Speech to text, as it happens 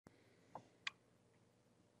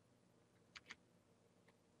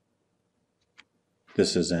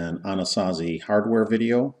This is an Anasazi hardware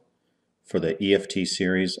video for the EFT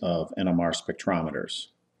series of NMR spectrometers.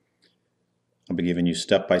 I'll be giving you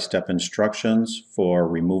step-by-step instructions for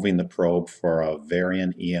removing the probe for a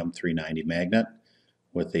Varian EM390 magnet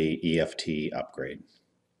with the EFT upgrade.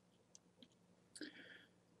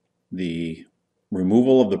 The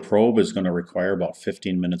removal of the probe is going to require about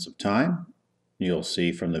 15 minutes of time. You'll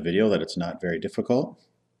see from the video that it's not very difficult.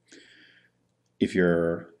 If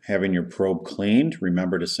you're having your probe cleaned,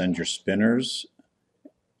 remember to send your spinners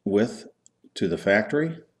to the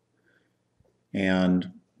factory,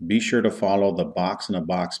 and be sure to follow the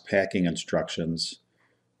box-in-a-box packing instructions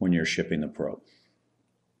when you're shipping the probe.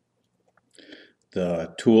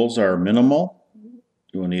 The tools are minimal.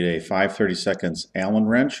 You will need a 5/32 Allen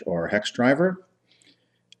wrench or hex driver,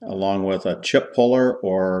 along with a chip puller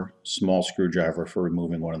or small screwdriver for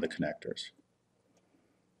removing one of the connectors.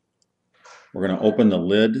 We're going to open the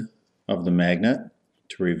lid of the magnet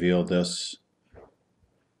to reveal this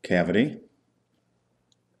cavity.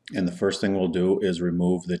 And the first thing we'll do is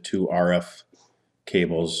remove the two RF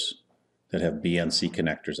cables that have BNC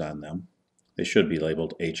connectors on them. They should be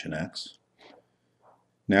labeled H and X.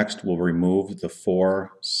 Next, we'll remove the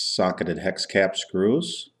 4 socketed hex cap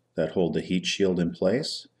screws that hold the heat shield in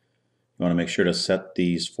place. You want to make sure to set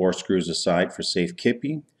these 4 screws aside for safe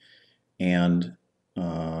keeping and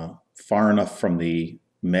far enough from the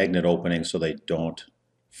magnet opening so they don't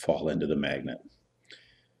fall into the magnet.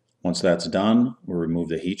 Once that's done, we'll remove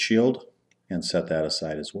the heat shield and set that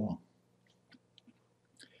aside as well.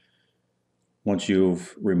 Once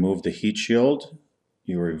you've removed the heat shield,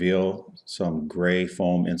 you reveal some gray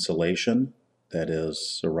foam insulation that is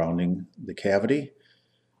surrounding the cavity.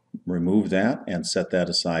 Remove that and set that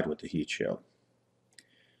aside with the heat shield.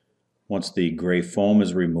 Once the gray foam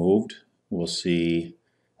is removed, we'll see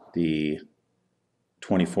the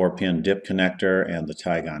 24-pin dip connector and the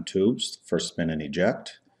Tygon tubes for spin and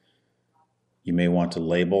eject. You may want to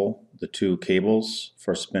label the 2 cables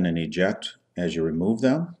for spin and eject as you remove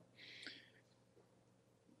them.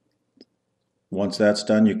 Once that's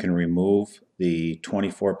done, you can remove the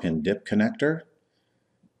 24-pin dip connector.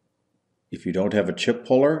 If you don't have a chip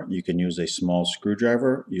puller, you can use a small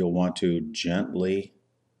screwdriver. You'll want to gently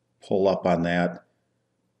pull up on that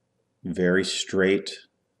very straight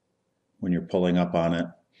when you're pulling up on it.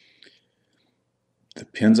 The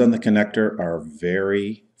pins on the connector are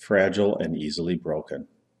very fragile and easily broken.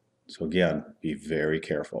 So again, be very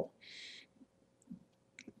careful.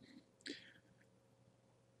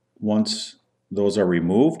 Once those are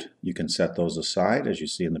removed, you can set those aside as you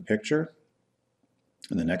see in the picture.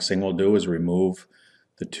 And the next thing we'll do is remove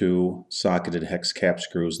the 2 socketed hex cap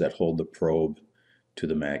screws that hold the probe to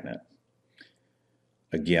the magnet.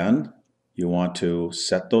 Again, you want to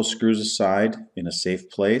set those screws aside in a safe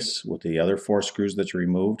place with the other 4 screws that you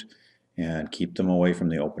removed and keep them away from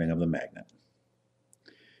the opening of the magnet.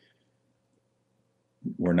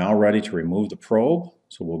 We're now ready to remove the probe,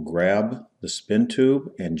 so we'll grab the spin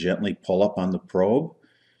tube and gently pull up on the probe.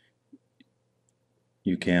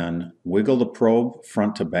 You can wiggle the probe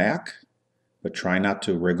front to back, but try not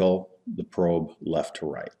to wriggle the probe left to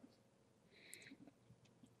right.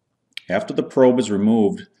 After the probe is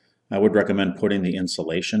removed, I would recommend putting the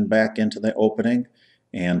insulation back into the opening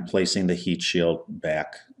and placing the heat shield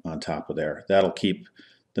back on top of there. That'll keep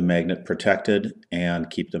the magnet protected and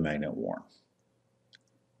keep the magnet warm.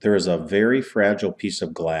 There is a very fragile piece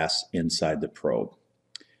of glass inside the probe.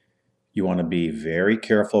 You want to be very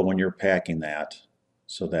careful when you're packing that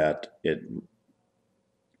so that it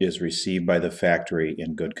is received by the factory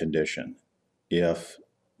in good condition. If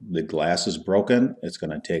the glass is broken, it's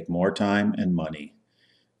going to take more time and money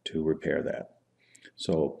to repair that.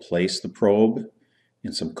 So place the probe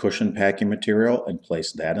in some cushion packing material and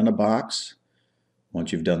place that in a box.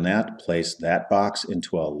 Once you've done that, place that box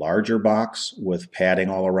into a larger box with padding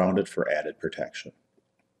all around it for added protection.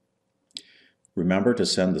 Remember to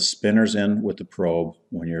send the spinners in with the probe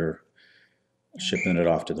when you're shipping it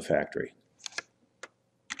off to the factory.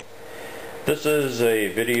 This is a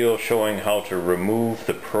video showing how to remove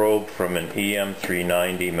the probe from an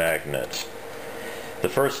EM390 magnet. The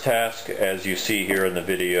first task, as you see here in the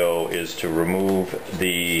video, is to remove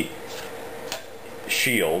the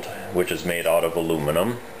shield, which is made out of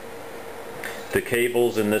aluminum. The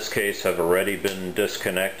cables in this case have already been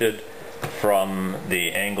disconnected from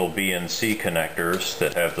the angle BNC connectors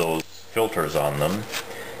that have those filters on them.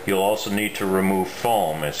 You'll also need to remove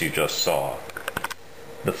foam, as you just saw.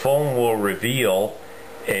 The foam will reveal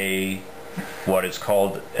what is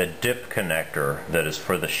called a dip connector that is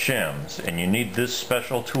for the shims, and you need this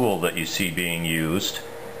special tool that you see being used,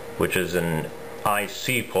 which is an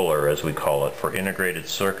IC puller, as we call it, for integrated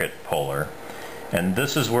circuit puller. And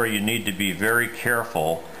this is where you need to be very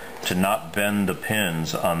careful to not bend the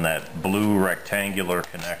pins on that blue rectangular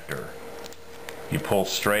connector. You pull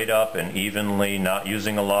straight up and evenly, not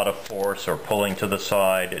using a lot of force or pulling to the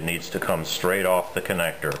side. It needs to come straight off the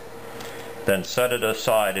connector. Then set it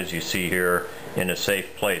aside, as you see here, in a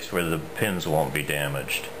safe place where the pins won't be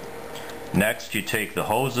damaged. Next, you take the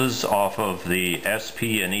hoses off of the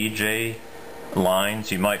SP and EJ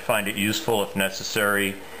lines. You might find it useful, if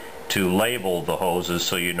necessary, to label the hoses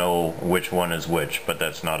so you know which one is which, but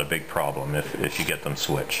that's not a big problem if you get them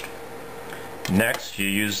switched. Next, you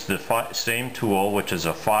use the same tool, which is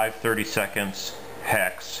a 5/32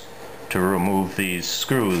 hex, to remove these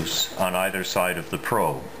screws on either side of the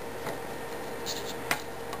probe.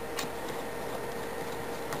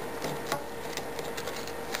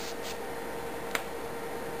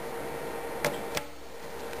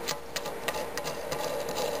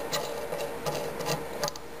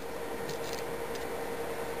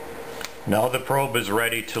 Now the probe is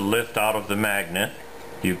ready to lift out of the magnet.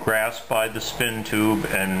 You grasp by the spin tube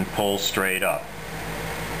and pull straight up.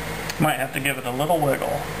 Might have to give it a little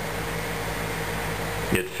wiggle.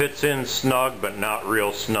 It fits in snug, but not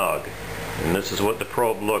real snug. And this is what the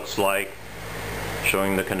probe looks like,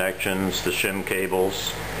 showing the connections, the shim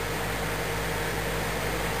cables.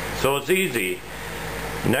 So it's easy.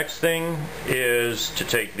 Next thing is to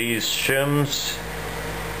take these shims,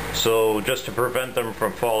 so just to prevent them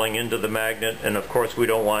from falling into the magnet, and of course we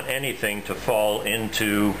don't want anything to fall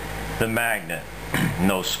into the magnet.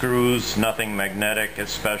 No screws, nothing magnetic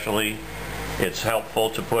especially. It's helpful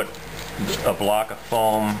to put a block of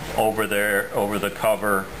foam over there, over the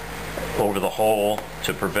cover, over the hole,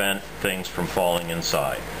 to prevent things from falling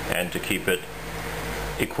inside and to keep it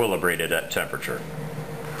equilibrated at temperature.